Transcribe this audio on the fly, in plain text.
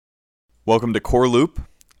Welcome to Core Loop,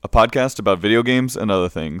 a podcast about video games and other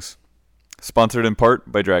things. Sponsored in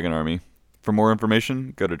part by Dragon Army. For more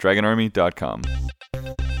information, go to dragonarmy.com.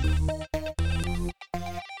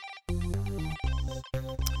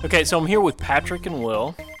 Okay, so I'm here with Patrick and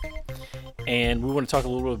Will, and we want to talk a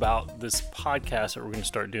little bit about this podcast that we're going to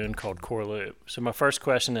start doing called Core Loop. So my first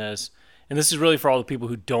question is, and this is really for all the people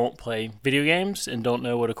who don't play video games and don't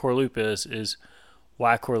know what a Core Loop is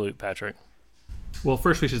why Core Loop, Patrick? Well,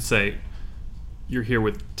 first we should say you're here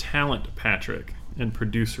with talent Patrick and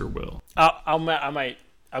producer Will. I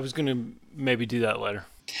was going to maybe do that later.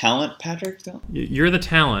 Talent Patrick? You're the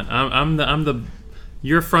talent.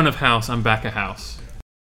 You're front of house. I'm back of house.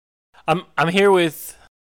 I'm here with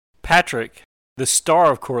Patrick, the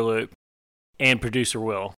star of Core Loop, and producer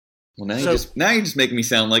Will. Well, now you just make me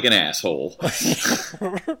sound like an asshole.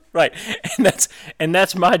 Right, and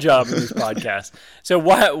that's my job in this podcast. So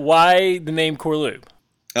why the name Core Loop?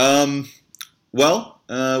 Well,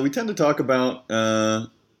 we tend to talk about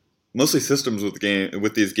mostly systems with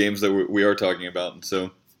these games that we are talking about, and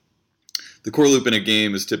so the core loop in a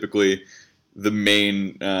game is typically the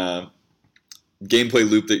main gameplay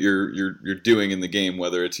loop that you're doing in the game,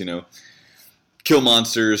 whether it's kill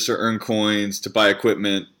monsters to earn coins, to buy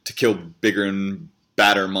equipment, to kill bigger and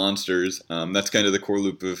badder monsters. That's kind of the core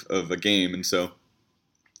loop of a game, and so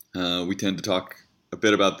we tend to talk a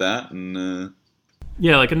bit about that. And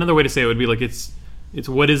yeah, like another way to say it would be like it's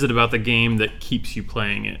what is it about the game that keeps you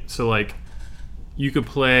playing it? So like you could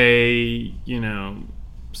play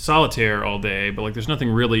solitaire all day, but like there's nothing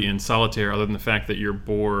really in solitaire other than the fact that you're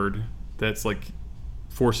bored. That's like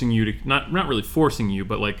forcing you to not really forcing you,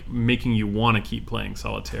 but like making you want to keep playing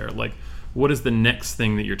solitaire. Like what is the next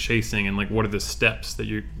thing that you're chasing, and like what are the steps that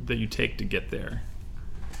you take to get there?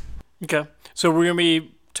 Okay, so we're gonna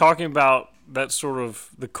be talking about that sort of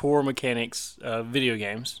the core mechanics of video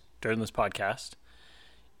games during this podcast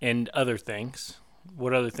and other things.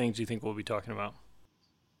 What other things do you think we'll be talking about?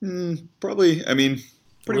 Probably. I mean,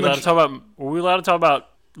 pretty much. Were we allowed to talk about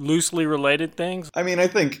loosely related things? I mean, I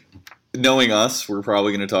think knowing us, we're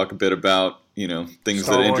probably going to talk a bit about, things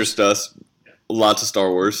Star that Wars. interest us. Lots of Star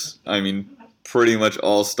Wars. I mean, pretty much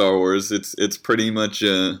all Star Wars. It's pretty much,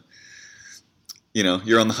 you're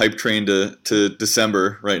on the hype train to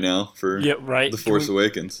December right now for The Force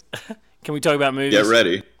Awakens. Can we talk about movies? Get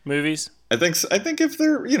ready. Movies? I think if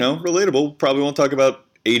they're, relatable, probably won't talk about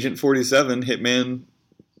Agent 47, Hitman.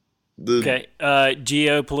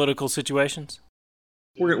 Geopolitical situations?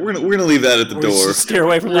 We're gonna leave that at the door. Steer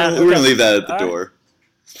away from that. We're gonna leave that at the door.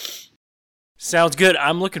 Sounds good.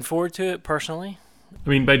 I'm looking forward to it personally. I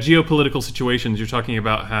mean, by geopolitical situations, you're talking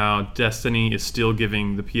about how Destiny is still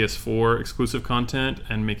giving the PS4 exclusive content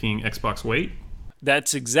and making Xbox wait?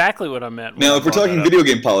 That's exactly what I meant. Now, if we're talking video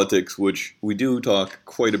game politics, which we do talk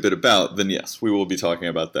quite a bit about, then yes, we will be talking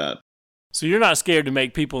about that. So you're not scared to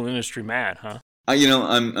make people in the industry mad, huh?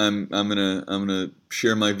 I'm gonna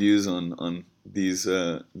share my views on these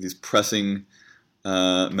pressing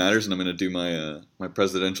matters, and I'm gonna do my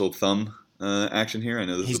presidential thumb action here. I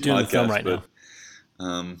know this He's is a doing podcast, the thumb right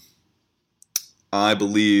but I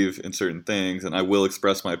believe in certain things, and I will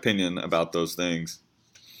express my opinion about those things.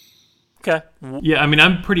 Okay. Yeah, I mean,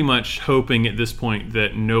 I'm pretty much hoping at this point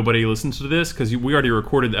that nobody listens to this, because we already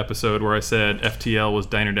recorded the episode where I said FTL was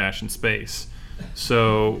Diner Dash in space.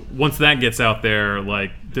 So once that gets out there,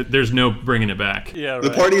 like, there's no bringing it back. Yeah, right.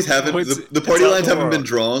 The parties haven't. The party lines haven't been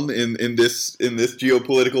drawn in this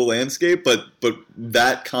geopolitical landscape, but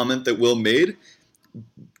that comment that Will made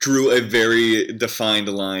drew a very defined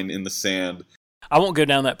line in the sand. I won't go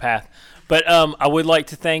down that path. But I would like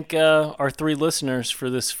to thank our 3 listeners for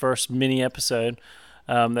this first mini episode.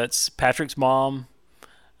 That's Patrick's mom,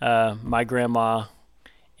 my grandma,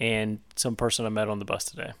 and some person I met on the bus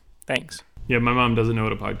today. Thanks. Yeah, my mom doesn't know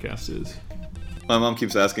what a podcast is. My mom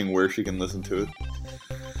keeps asking where she can listen to it.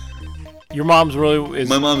 Your mom's really...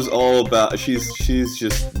 My mom's all about... She's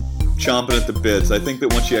just chomping at the bits. I think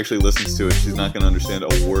that once she actually listens to it, she's not going to understand a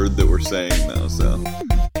word that we're saying, though, so...